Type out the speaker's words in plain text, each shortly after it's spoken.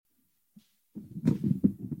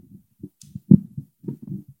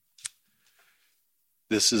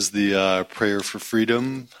This is the Prayer for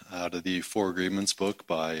Freedom out of the Four Agreements book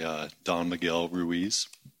by Don Miguel Ruiz.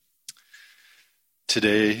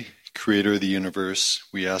 Today, Creator of the universe,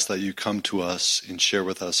 we ask that you come to us and share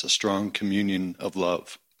with us a strong communion of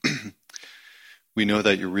love. We know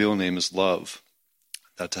that your real name is love,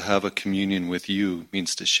 that to have a communion with you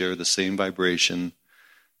means to share the same vibration,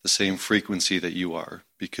 the same frequency that you are,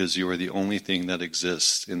 because you are the only thing that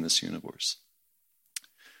exists in this universe.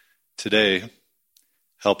 Today,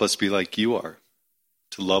 help us be like you are,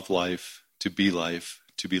 to love life, to be love.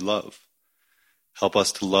 Help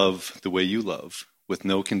us to love the way you love, with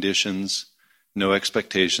no conditions, no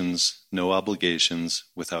expectations, no obligations,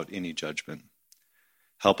 without any judgment.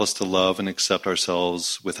 Help us to love and accept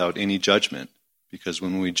ourselves without any judgment, because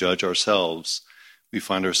when we judge ourselves, we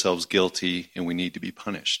find ourselves guilty and we need to be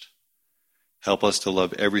punished. Help us to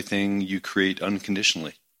love everything you create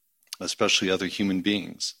unconditionally, especially other human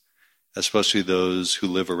beings, especially those who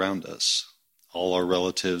live around us, all our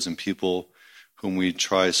relatives and people whom we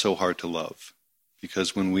try so hard to love.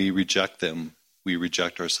 Because when we reject them, we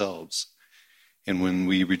reject ourselves. And when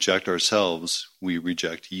we reject ourselves, we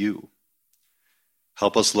reject you.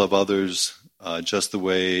 Help us love others just the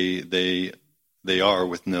way they are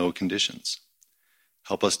with no conditions.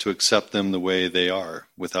 Help us to accept them the way they are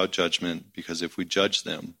without judgment, because if we judge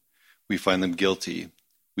them, we find them guilty,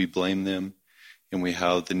 we blame them, and we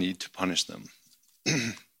have the need to punish them.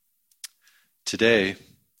 Today,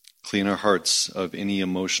 clean our hearts of any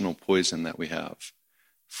emotional poison that we have.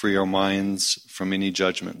 Free our minds from any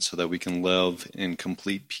judgment so that we can live in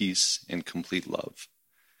complete peace and complete love.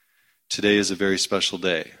 Today is a very special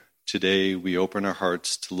day. Today, we open our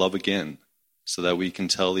hearts to love again so that we can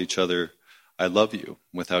tell each other, I love you,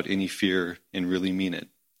 without any fear and really mean it.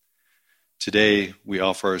 Today, we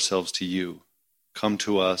offer ourselves to you. Come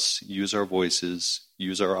to us, use our voices,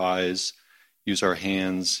 use our eyes, use our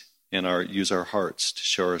hands, and use our hearts to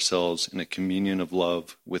show ourselves in a communion of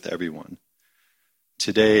love with everyone.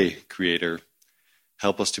 Today, Creator,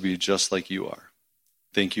 help us to be just like you are.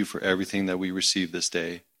 Thank you for everything that we receive this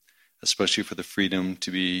day, especially for the freedom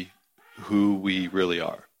to be who we really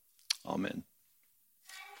are. Amen.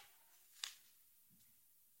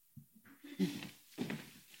 Is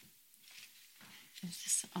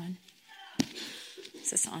this on? Is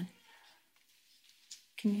this on?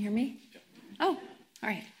 Can you hear me? Oh, all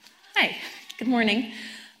right. Hi, good morning.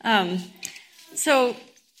 So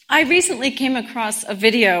I recently came across a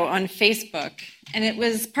video on Facebook, and it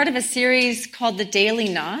was part of a series called The Daily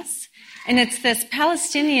Nas. And it's this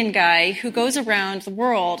Palestinian guy who goes around the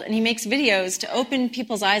world and he makes videos to open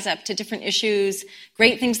people's eyes up to different issues,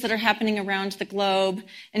 great things that are happening around the globe,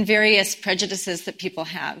 and various prejudices that people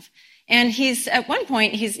have. And at one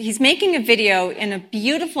point, he's making a video in a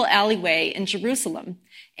beautiful alleyway in Jerusalem.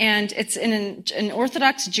 And it's in an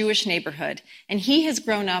Orthodox Jewish neighborhood. And he has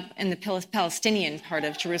grown up in the Palestinian part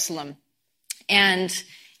of Jerusalem and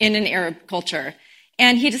in an Arab culture.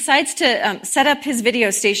 And he decides to set up his video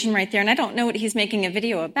station right there. And I don't know what he's making a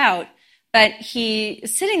video about, but he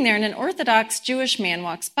is sitting there and an Orthodox Jewish man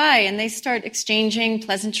walks by and they start exchanging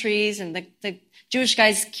pleasantries. And the Jewish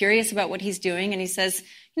guy's curious about what he's doing. And he says,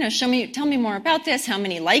 tell me more about this. How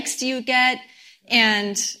many likes do you get?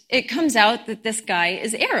 And it comes out that this guy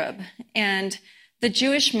is Arab. And the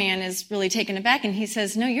Jewish man is really taken aback. And he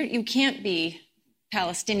says, no, you can't be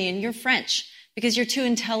Palestinian. You're French, because you're too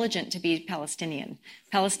intelligent to be Palestinian.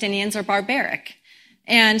 Palestinians are barbaric.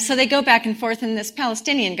 And so they go back and forth, and this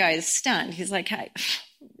Palestinian guy is stunned. He's like,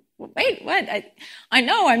 wait, what? I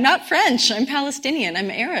know, I'm not French. I'm Palestinian. I'm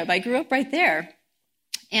Arab. I grew up right there.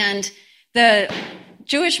 And the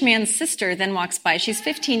Jewish man's sister then walks by. She's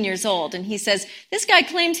 15 years old, and he says, this guy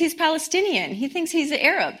claims he's Palestinian. He thinks he's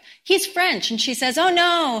Arab. He's French. And she says, oh,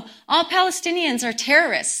 no, all Palestinians are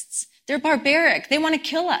terrorists. They're barbaric. They want to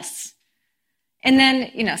kill us. And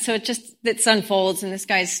then, so it unfolds, and this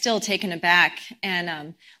guy's still taken aback.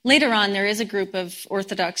 And later on, there is a group of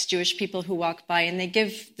Orthodox Jewish people who walk by, and they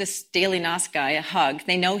give this Daily Nas guy a hug.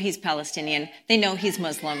 They know he's Palestinian. They know he's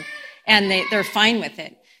Muslim, and they're fine with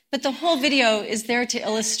it. But the whole video is there to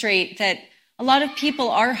illustrate that a lot of people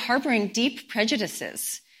are harboring deep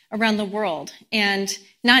prejudices around the world. And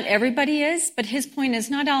not everybody is, but his point is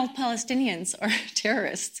not all Palestinians are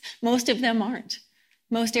terrorists. Most of them aren't.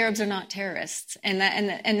 Most Arabs are not terrorists,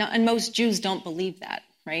 and most Jews don't believe that,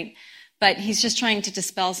 right? But he's just trying to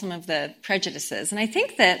dispel some of the prejudices. And I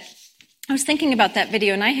think that I was thinking about that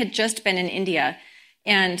video, and I had just been in India,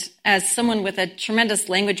 and as someone with a tremendous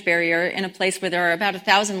language barrier in a place where there are about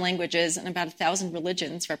 1,000 languages and about 1,000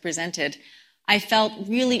 religions represented, I felt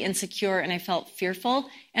really insecure and I felt fearful,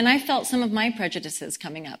 and I felt some of my prejudices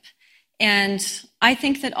coming up. And I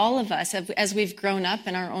think that all of us, as we've grown up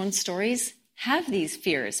in our own stories, have these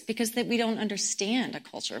fears because that we don't understand a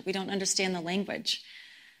culture. We don't understand the language.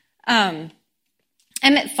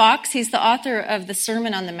 Emmett Fox, he's the author of the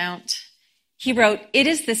Sermon on the Mount. He wrote, "It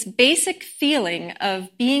is this basic feeling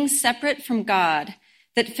of being separate from God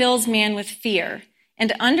that fills man with fear.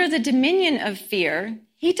 And under the dominion of fear,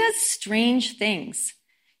 he does strange things.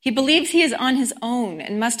 He believes he is on his own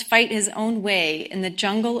and must fight his own way in the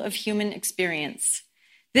jungle of human experience.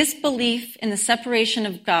 This belief in the separation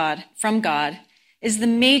of God from God is the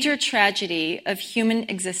major tragedy of human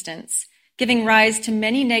existence, giving rise to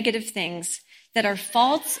many negative things that are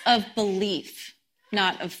faults of belief,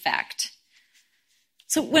 not of fact."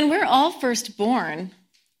 So when we're all first born,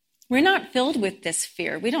 we're not filled with this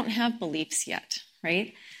fear. We don't have beliefs yet,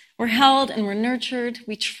 right? We're held and we're nurtured.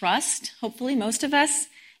 We trust, hopefully most of us,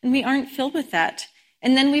 and we aren't filled with that.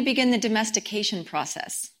 And then we begin the domestication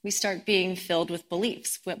process. We start being filled with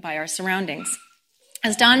beliefs by our surroundings.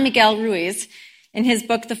 As Don Miguel Ruiz, in his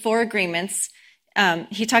book, The Four Agreements,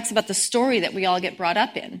 he talks about the story that we all get brought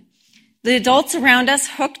up in. The adults around us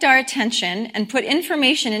hooked our attention and put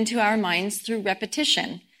information into our minds through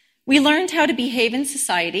repetition. We learned how to behave in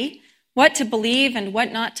society, what to believe and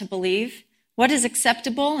what not to believe, what is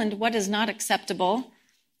acceptable and what is not acceptable,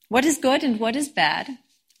 what is good and what is bad,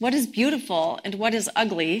 what is beautiful and what is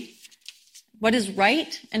ugly, what is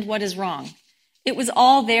right and what is wrong. It was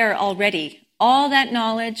all there already, all that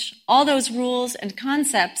knowledge, all those rules and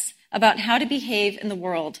concepts about how to behave in the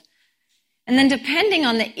world. And then depending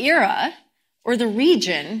on the era or the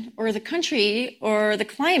region or the country or the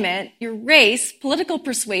climate, your race, political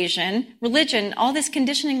persuasion, religion, all this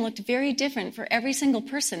conditioning looked very different for every single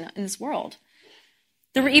person in this world.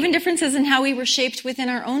 There were even differences in how we were shaped within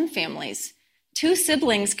our own families. Two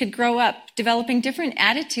siblings could grow up developing different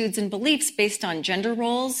attitudes and beliefs based on gender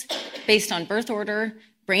roles, based on birth order,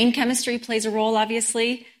 brain chemistry plays a role,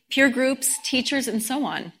 obviously, peer groups, teachers, and so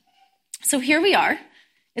on. So here we are.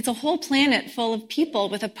 It's a whole planet full of people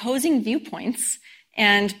with opposing viewpoints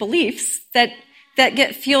and beliefs that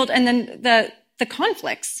get fueled, and then the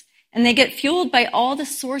conflicts, and they get fueled by all the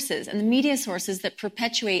sources and the media sources that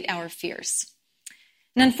perpetuate our fears.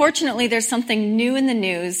 And unfortunately, there's something new in the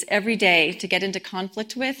news every day to get into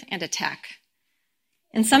conflict with and attack.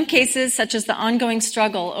 In some cases, such as the ongoing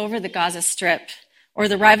struggle over the Gaza Strip, or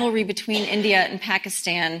the rivalry between India and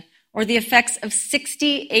Pakistan, or the effects of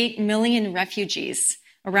 68 million refugees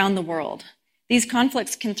around the world. These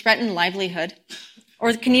conflicts can threaten livelihood,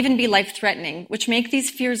 or can even be life-threatening, which make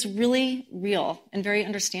these fears really real and very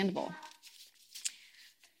understandable.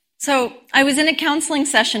 So I was in a counseling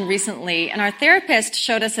session recently, and our therapist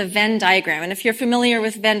showed us a Venn diagram. And if you're familiar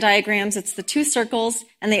with Venn diagrams, it's the two circles,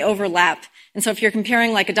 and they overlap. And so if you're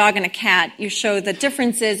comparing like a dog and a cat, you show the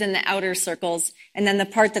differences in the outer circles, and then the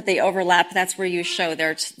part that they overlap, that's where you show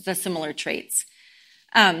the similar traits.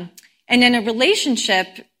 And in a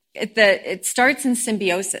relationship, it starts in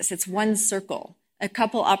symbiosis. It's one circle. A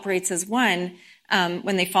couple operates as one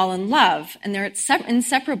when they fall in love, and they're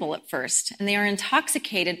inseparable at first, and they are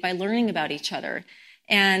intoxicated by learning about each other.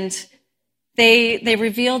 And they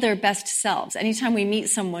reveal their best selves. Anytime we meet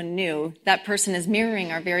someone new, that person is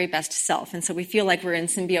mirroring our very best self, and so we feel like we're in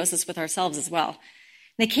symbiosis with ourselves as well.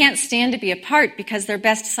 They can't stand to be apart because their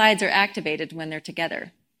best sides are activated when they're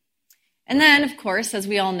together. And then, of course, as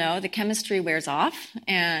we all know, the chemistry wears off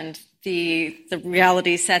and the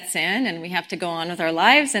reality sets in, and we have to go on with our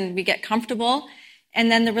lives, and we get comfortable.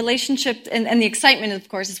 And then the relationship and the excitement, of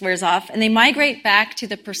course, wears off, and they migrate back to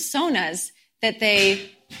the personas that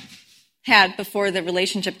they had before the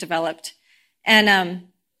relationship developed. And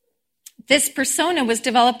this persona was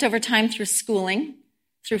developed over time through schooling,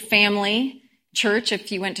 through family, church,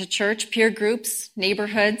 if you went to church, peer groups,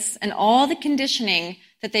 neighborhoods, and all the conditioning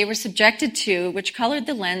that they were subjected to, which colored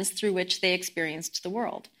the lens through which they experienced the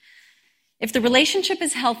world. If the relationship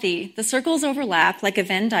is healthy, the circles overlap like a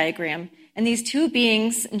Venn diagram, and these two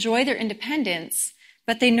beings enjoy their independence,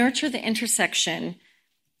 but they nurture the intersection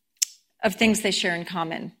of things they share in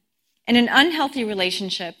common. In an unhealthy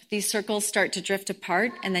relationship, these circles start to drift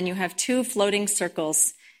apart, and then you have two floating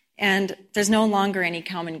circles, and there's no longer any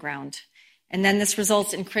common ground. And then this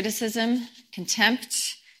results in criticism,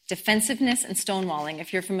 contempt, defensiveness, and stonewalling,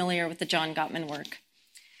 if you're familiar with the John Gottman work.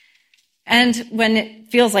 And when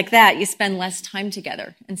it feels like that, you spend less time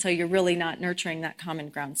together, and so you're really not nurturing that common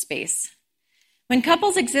ground space. When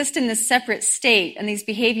couples exist in this separate state and these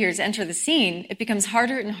behaviors enter the scene, it becomes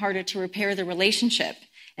harder and harder to repair the relationship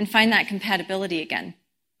and find that compatibility again.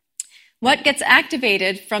 What gets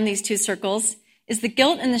activated from these two circles is the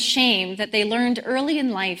guilt and the shame that they learned early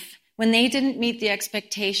in life when they didn't meet the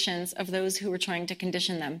expectations of those who were trying to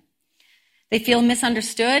condition them. They feel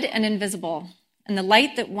misunderstood and invisible, and the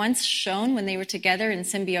light that once shone when they were together in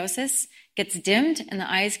symbiosis gets dimmed and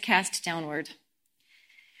the eyes cast downward.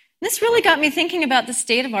 This really got me thinking about the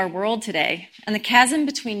state of our world today and the chasm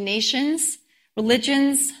between nations,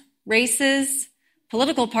 religions, races,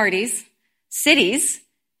 political parties, cities,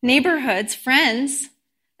 neighborhoods, friends,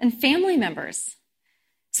 and family members.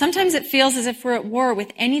 Sometimes it feels as if we're at war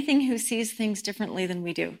with anything who sees things differently than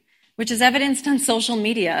we do, which is evidenced on social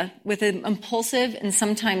media with impulsive and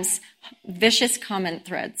sometimes vicious comment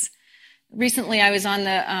threads. Recently, I was on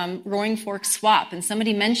the Roaring Fork Swap, and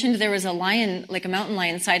somebody mentioned there was a lion, like a mountain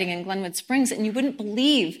lion sighting in Glenwood Springs, and you wouldn't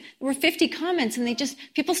believe there were 50 comments, and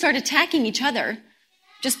people started attacking each other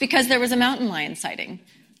just because there was a mountain lion sighting.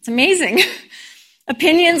 It's amazing.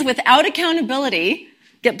 Opinions without accountability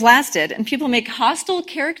get blasted, and people make hostile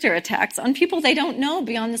character attacks on people they don't know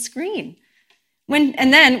beyond the screen.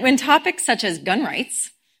 When topics such as gun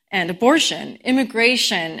rights and abortion,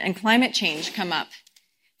 immigration, and climate change come up,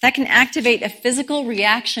 that can activate a physical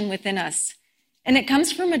reaction within us. And it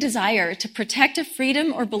comes from a desire to protect a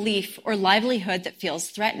freedom or belief or livelihood that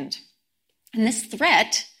feels threatened. And this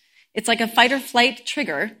threat, it's like a fight or flight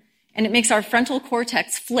trigger, and it makes our frontal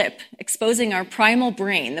cortex flip, exposing our primal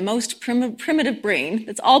brain, the most primitive brain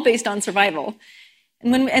that's all based on survival.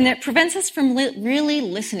 And it prevents us from really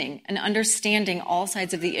listening and understanding all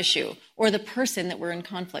sides of the issue or the person that we're in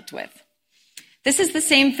conflict with. This is the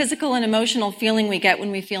same physical and emotional feeling we get when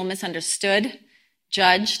we feel misunderstood,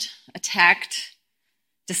 judged, attacked,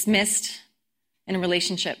 dismissed in a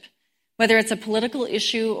relationship. Whether it's a political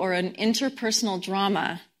issue or an interpersonal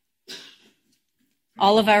drama,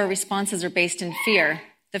 all of our responses are based in fear.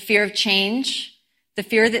 The fear of change, the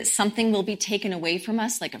fear that something will be taken away from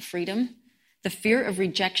us, like a freedom, the fear of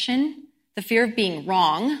rejection, the fear of being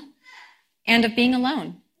wrong, and of being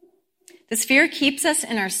alone. This fear keeps us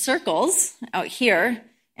in our circles out here,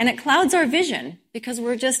 and it clouds our vision because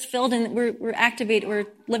we're just filled in, we're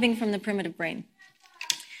living from the primitive brain.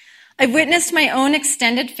 I've witnessed my own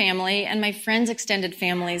extended family and my friends' extended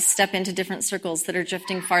families step into different circles that are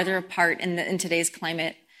drifting farther apart in today's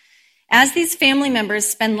climate. As these family members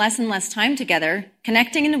spend less and less time together,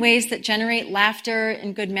 connecting in ways that generate laughter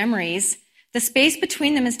and good memories, the space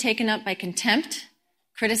between them is taken up by contempt,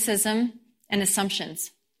 criticism, and assumptions.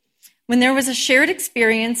 When there was a shared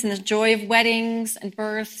experience in the joy of weddings and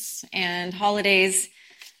births and holidays,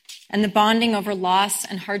 and the bonding over loss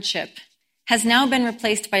and hardship has now been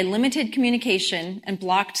replaced by limited communication and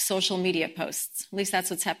blocked social media posts. At least that's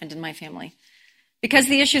what's happened in my family. Because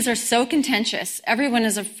the issues are so contentious, everyone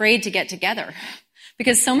is afraid to get together.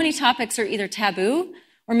 Because so many topics are either taboo,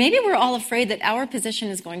 or maybe we're all afraid that our position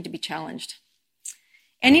is going to be challenged.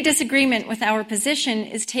 Any disagreement with our position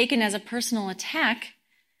is taken as a personal attack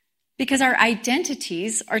because our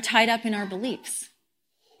identities are tied up in our beliefs,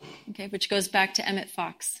 okay, which goes back to Emmett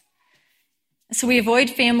Fox. So we avoid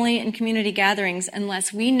family and community gatherings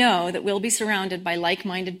unless we know that we'll be surrounded by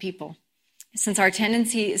like-minded people, since our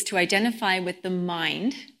tendency is to identify with the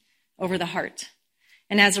mind over the heart.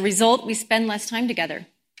 And as a result, we spend less time together,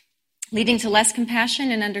 leading to less compassion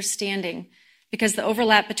and understanding because the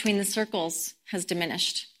overlap between the circles has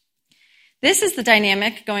diminished. This is the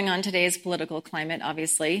dynamic going on in today's political climate,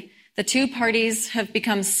 obviously. The two parties have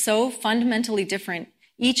become so fundamentally different,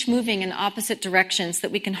 each moving in opposite directions,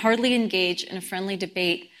 that we can hardly engage in a friendly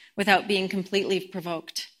debate without being completely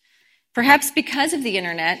provoked. Perhaps because of the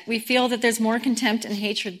internet, we feel that there's more contempt and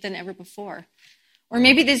hatred than ever before. Or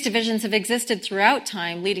maybe these divisions have existed throughout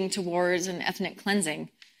time, leading to wars and ethnic cleansing.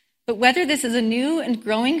 But whether this is a new and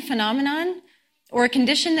growing phenomenon or a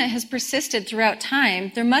condition that has persisted throughout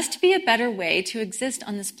time, there must be a better way to exist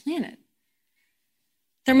on this planet.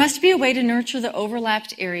 There must be a way to nurture the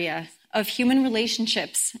overlapped area of human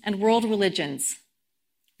relationships and world religions,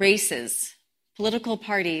 races, political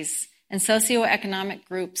parties, and socioeconomic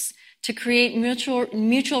groups to create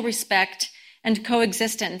mutual respect and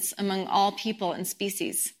coexistence among all people and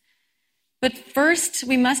species. But first,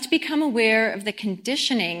 we must become aware of the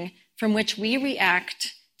conditioning from which we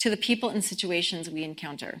react to the people and situations we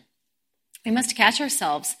encounter. We must catch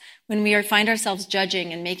ourselves when we find ourselves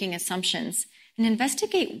judging and making assumptions and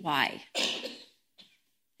investigate why.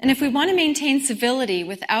 And if we want to maintain civility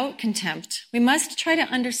without contempt, we must try to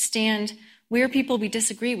understand where people we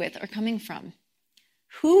disagree with are coming from.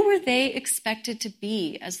 Who were they expected to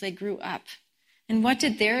be as they grew up? And what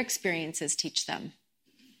did their experiences teach them?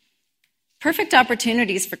 Perfect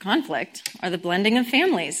opportunities for conflict are the blending of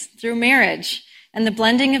families through marriage and the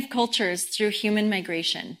blending of cultures through human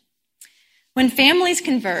migration. When families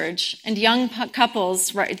converge and young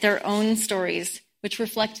couples write their own stories, which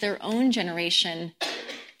reflect their own generation,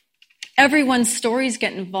 everyone's stories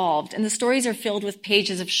get involved, and the stories are filled with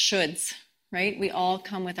pages of shoulds, right? We all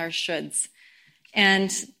come with our shoulds.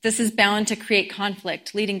 And this is bound to create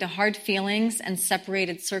conflict, leading to hard feelings and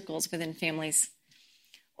separated circles within families.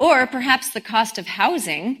 Or perhaps the cost of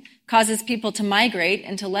housing causes people to migrate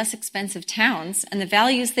into less expensive towns, and the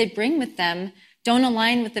values they bring with them don't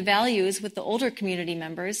align with the values with the older community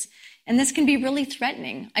members. And this can be really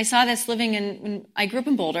threatening. I saw this when I grew up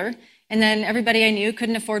in Boulder, and then everybody I knew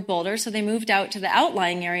couldn't afford Boulder, so they moved out to the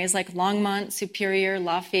outlying areas like Longmont, Superior,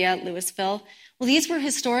 Lafayette, Louisville. Well, these were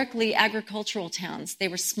historically agricultural towns. They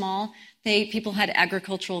were small. People had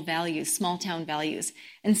agricultural values, small town values.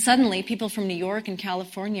 And suddenly, people from New York and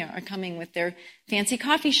California are coming with their fancy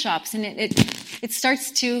coffee shops, and it starts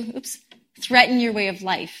to threaten your way of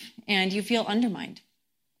life, and you feel undermined.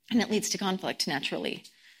 And it leads to conflict, naturally.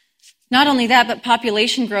 Not only that, but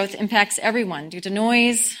population growth impacts everyone due to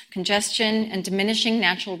noise, congestion, and diminishing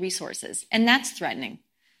natural resources. And that's threatening.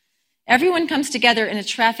 Everyone comes together in a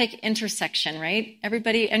traffic intersection, right?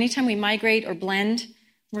 Everybody, anytime we migrate or blend,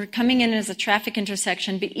 we're coming in as a traffic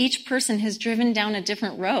intersection, but each person has driven down a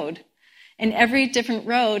different road. And every different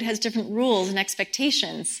road has different rules and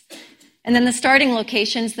expectations. And then the starting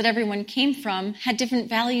locations that everyone came from had different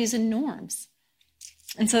values and norms.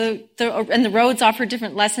 And so the roads offer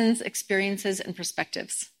different lessons, experiences, and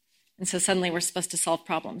perspectives. And so suddenly we're supposed to solve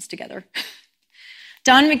problems together.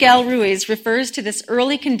 Don Miguel Ruiz refers to this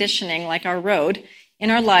early conditioning, like our road, in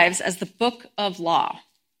our lives as the book of law.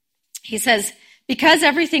 He says, because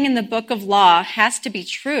everything in the book of law has to be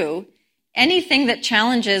true, anything that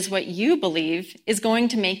challenges what you believe is going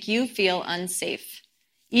to make you feel unsafe.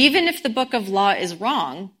 Even if the book of law is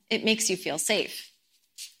wrong, it makes you feel safe.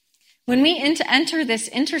 When we enter this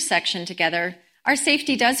intersection together, our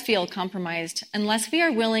safety does feel compromised unless we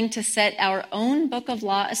are willing to set our own book of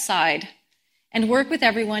law aside and work with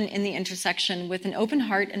everyone in the intersection with an open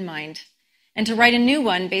heart and mind, and to write a new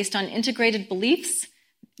one based on integrated beliefs,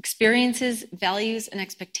 experiences, values, and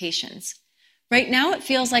expectations. Right now, it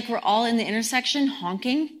feels like we're all in the intersection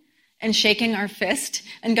honking and shaking our fist,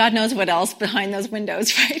 and God knows what else behind those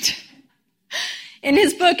windows, right? In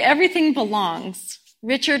his book, Everything Belongs,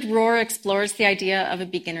 Richard Rohr explores the idea of a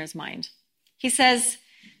beginner's mind. He says,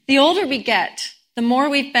 the older we get, the more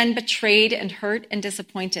we've been betrayed and hurt and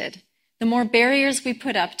disappointed, the more barriers we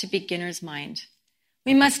put up to beginner's mind.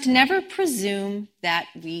 We must never presume that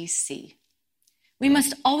we see. We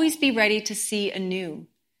must always be ready to see anew.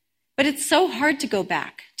 But it's so hard to go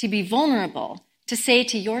back, to be vulnerable, to say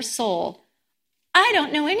to your soul, I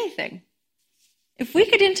don't know anything. If we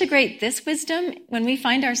could integrate this wisdom when we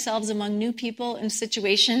find ourselves among new people in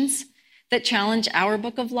situations that challenge our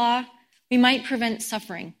book of law, we might prevent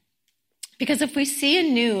suffering. Because if we see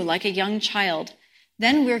anew like a young child,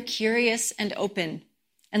 then we're curious and open,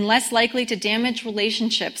 and less likely to damage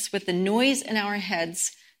relationships with the noise in our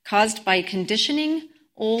heads caused by conditioning,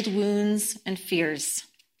 old wounds, and fears.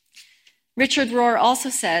 Richard Rohr also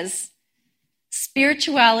says,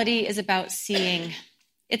 spirituality is about seeing.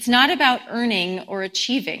 It's not about earning or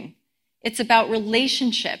achieving. It's about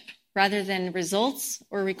relationship rather than results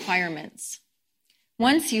or requirements.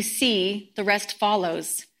 Once you see, the rest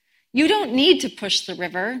follows. You don't need to push the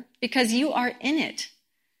river because you are in it.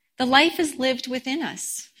 The life is lived within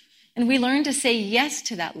us, and we learn to say yes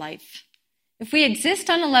to that life. If we exist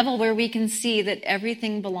on a level where we can see that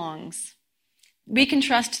everything belongs, we can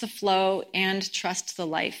trust the flow and trust the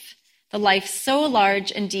life so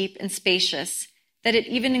large and deep and spacious that it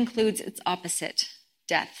even includes its opposite,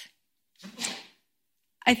 death.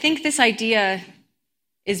 I think this idea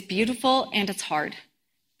is beautiful and it's hard,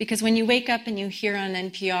 because when you wake up and you hear on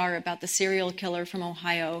NPR about the serial killer from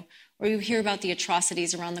Ohio, or you hear about the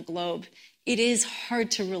atrocities around the globe, it is hard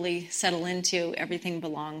to really settle into everything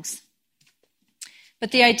belongs.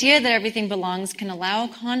 But the idea that everything belongs can allow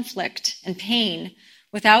conflict and pain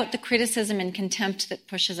without the criticism and contempt that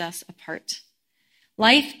pushes us apart.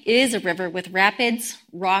 Life is a river with rapids,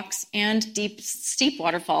 rocks, and steep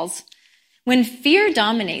waterfalls. When fear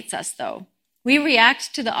dominates us, though, we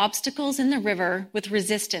react to the obstacles in the river with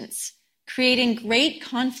resistance, creating great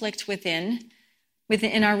conflict within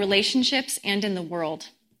our relationships and in the world,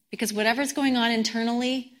 because whatever's going on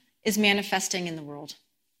internally is manifesting in the world.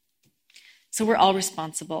 So we're all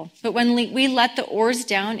responsible. But when we let the oars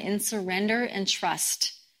down in surrender and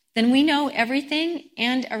trust, then we know everything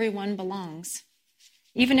and everyone belongs,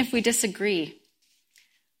 even if we disagree.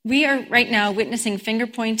 We are right now witnessing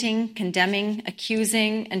finger-pointing, condemning,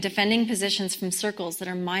 accusing, and defending positions from circles that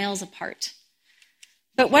are miles apart.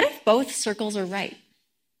 But what if both circles are right?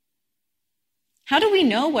 How do we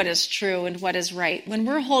know what is true and what is right when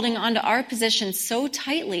we're holding on to our position so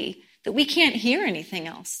tightly that we can't hear anything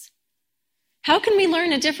else? How can we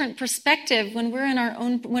learn a different perspective when we're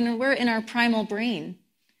in our primal brain?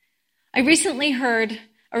 I recently heard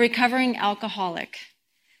a recovering alcoholic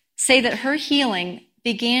say that her healing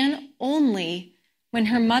began only when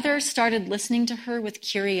her mother started listening to her with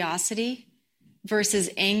curiosity versus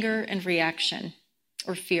anger and reaction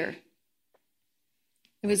or fear.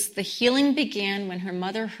 It was the healing began when her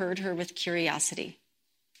mother heard her with curiosity.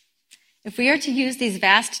 If we are to use these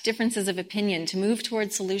vast differences of opinion to move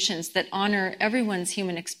toward solutions that honor everyone's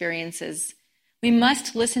human experiences, we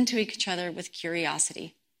must listen to each other with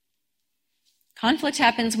curiosity. Conflict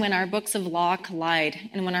happens when our books of law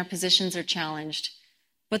collide and when our positions are challenged.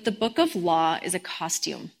 But the book of law is a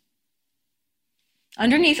costume.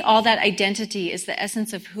 Underneath all that identity is the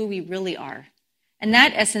essence of who we really are. And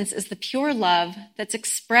that essence is the pure love that's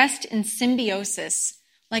expressed in symbiosis,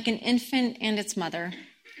 like an infant and its mother,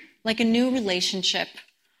 like a new relationship,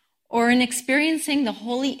 or in experiencing the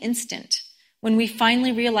holy instant when we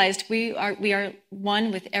finally realized we are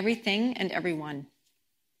one with everything and everyone.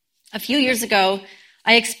 A few years ago,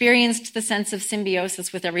 I experienced the sense of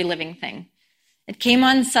symbiosis with every living thing. It came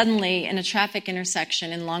on suddenly in a traffic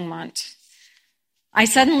intersection in Longmont. I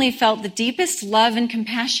suddenly felt the deepest love and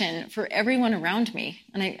compassion for everyone around me,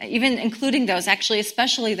 and even including those, actually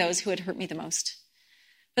especially those who had hurt me the most.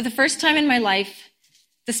 For the first time in my life,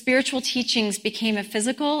 the spiritual teachings became a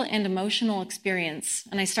physical and emotional experience,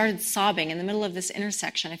 and I started sobbing in the middle of this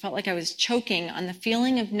intersection. I felt like I was choking on the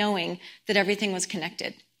feeling of knowing that everything was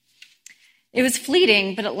connected. It was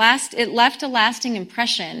fleeting, but it left a lasting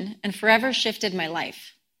impression and forever shifted my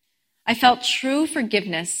life. I felt true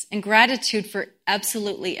forgiveness and gratitude for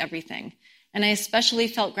absolutely everything, and I especially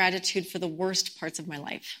felt gratitude for the worst parts of my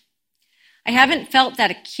life. I haven't felt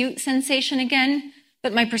that acute sensation again,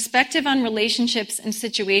 but my perspective on relationships and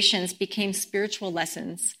situations became spiritual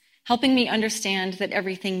lessons, helping me understand that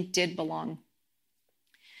everything did belong.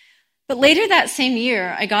 But later that same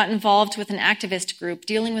year, I got involved with an activist group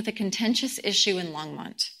dealing with a contentious issue in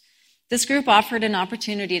Longmont. This group offered an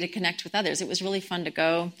opportunity to connect with others. It was really fun to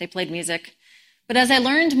go. They played music. But as I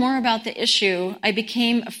learned more about the issue, I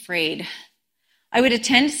became afraid. I would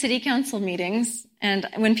attend city council meetings, and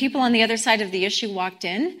when people on the other side of the issue walked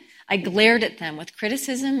in, I glared at them with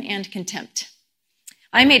criticism and contempt.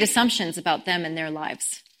 I made assumptions about them and their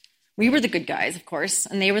lives. We were the good guys, of course,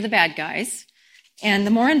 and they were the bad guys. And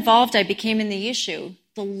the more involved I became in the issue,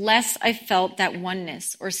 the less I felt that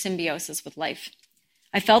oneness or symbiosis with life.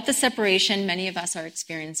 I felt the separation many of us are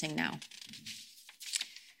experiencing now.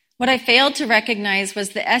 What I failed to recognize was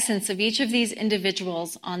the essence of each of these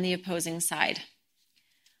individuals on the opposing side.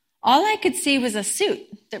 All I could see was a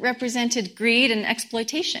suit that represented greed and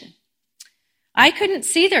exploitation. I couldn't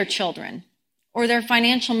see their children or their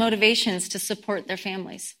financial motivations to support their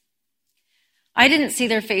families. I didn't see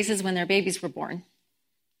their faces when their babies were born.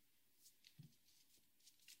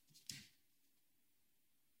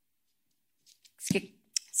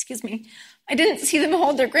 Excuse me. I didn't see them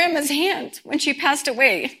hold their grandma's hand when she passed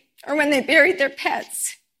away or when they buried their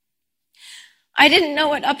pets. I didn't know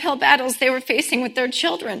what uphill battles they were facing with their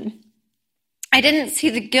children. I didn't see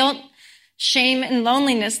the guilt, shame, and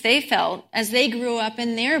loneliness they felt as they grew up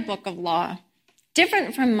in their book of law,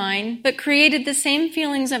 different from mine, but created the same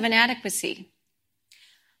feelings of inadequacy.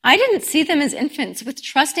 I didn't see them as infants with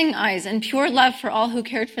trusting eyes and pure love for all who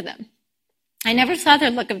cared for them. I never saw their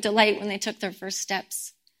look of delight when they took their first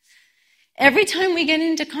steps. Every time we get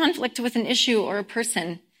into conflict with an issue or a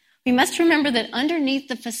person, we must remember that underneath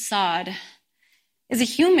the facade is a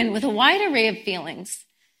human with a wide array of feelings,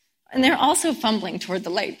 and they're also fumbling toward the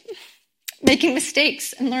light, making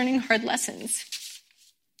mistakes and learning hard lessons.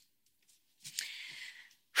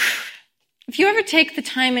 If you ever take the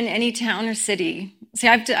time in any town or city,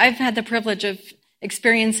 I've had the privilege of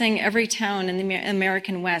experiencing every town in the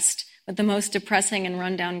American West with the most depressing and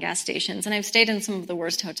rundown gas stations, and I've stayed in some of the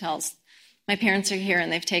worst hotels. My parents are here,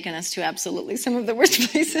 and they've taken us to absolutely some of the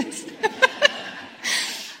worst places.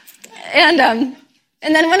 And then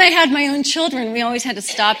when I had my own children, we always had to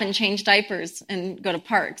stop and change diapers and go to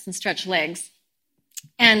parks and stretch legs.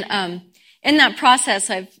 And in that process,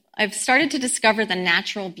 I've started to discover the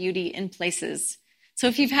natural beauty in places. So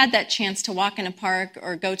if you've had that chance to walk in a park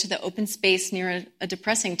or go to the open space near a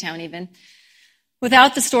depressing town even,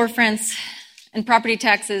 without the storefronts and property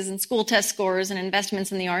taxes and school test scores and investments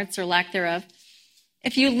in the arts or lack thereof,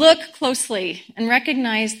 if you look closely and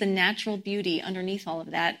recognize the natural beauty underneath all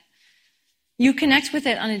of that, you connect with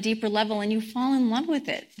it on a deeper level and you fall in love with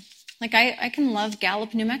it. Like I can love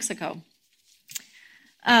Gallup, New Mexico.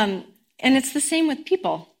 And it's the same with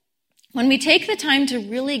people. When we take the time to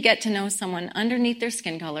really get to know someone underneath their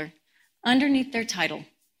skin color, underneath their title,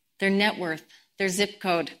 their net worth, their zip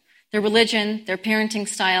code, their religion, their parenting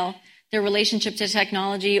style, their relationship to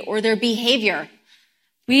technology, or their behavior,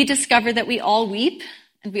 we discover that we all weep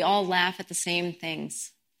and we all laugh at the same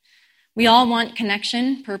things. We all want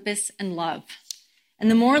connection, purpose, and love. And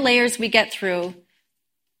the more layers we get through,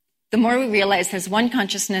 the more we realize there's one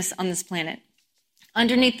consciousness on this planet.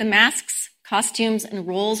 Underneath the masks, costumes, and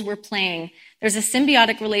roles we're playing, there's a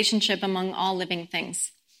symbiotic relationship among all living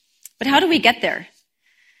things. But how do we get there?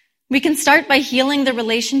 We can start by healing the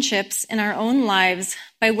relationships in our own lives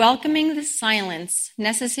by welcoming the silence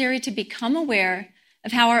necessary to become aware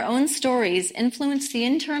of how our own stories influence the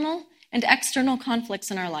internal and external conflicts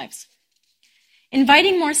in our lives.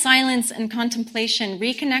 Inviting more silence and contemplation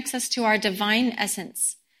reconnects us to our divine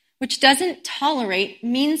essence, which doesn't tolerate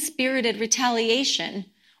mean-spirited retaliation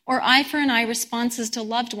or eye-for-an-eye responses to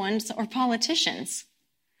loved ones or politicians.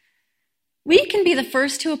 We can be the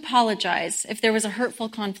first to apologize if there was a hurtful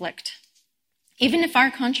conflict, even if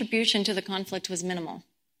our contribution to the conflict was minimal.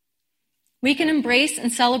 We can embrace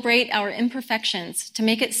and celebrate our imperfections to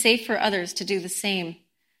make it safe for others to do the same.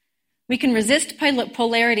 We can resist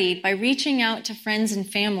polarity by reaching out to friends and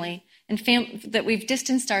family that we've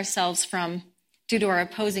distanced ourselves from due to our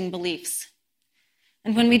opposing beliefs.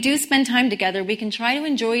 And when we do spend time together, we can try to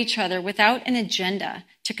enjoy each other without an agenda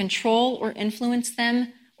to control or influence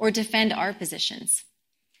them or defend our positions.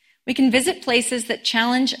 We can visit places that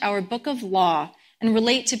challenge our book of law and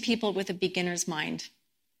relate to people with a beginner's mind.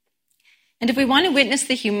 And if we want to witness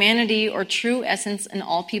the humanity or true essence in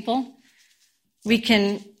all people, we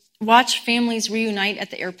can watch families reunite at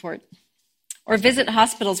the airport or visit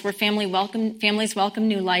hospitals where families welcome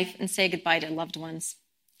new life and say goodbye to loved ones.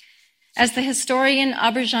 As the historian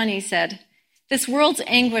Aberjani said, this world's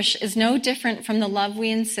anguish is no different from the love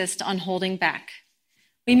we insist on holding back.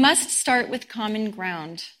 We must start with common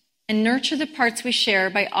ground and nurture the parts we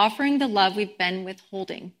share by offering the love we've been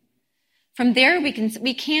withholding. From there,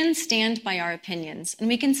 we can stand by our opinions and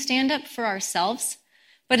we can stand up for ourselves,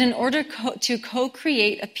 but in order to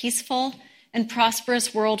co-create a peaceful and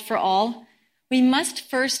prosperous world for all, we must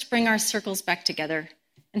first bring our circles back together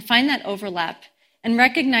and find that overlap and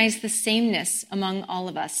recognize the sameness among all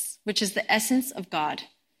of us, which is the essence of God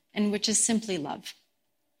and which is simply love.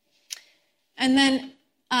 And then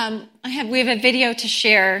we have a video to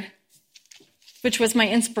share, which was my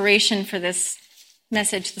inspiration for this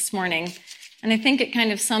message this morning. And I think it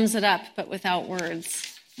kind of sums it up, but without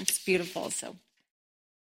words. It's beautiful, so.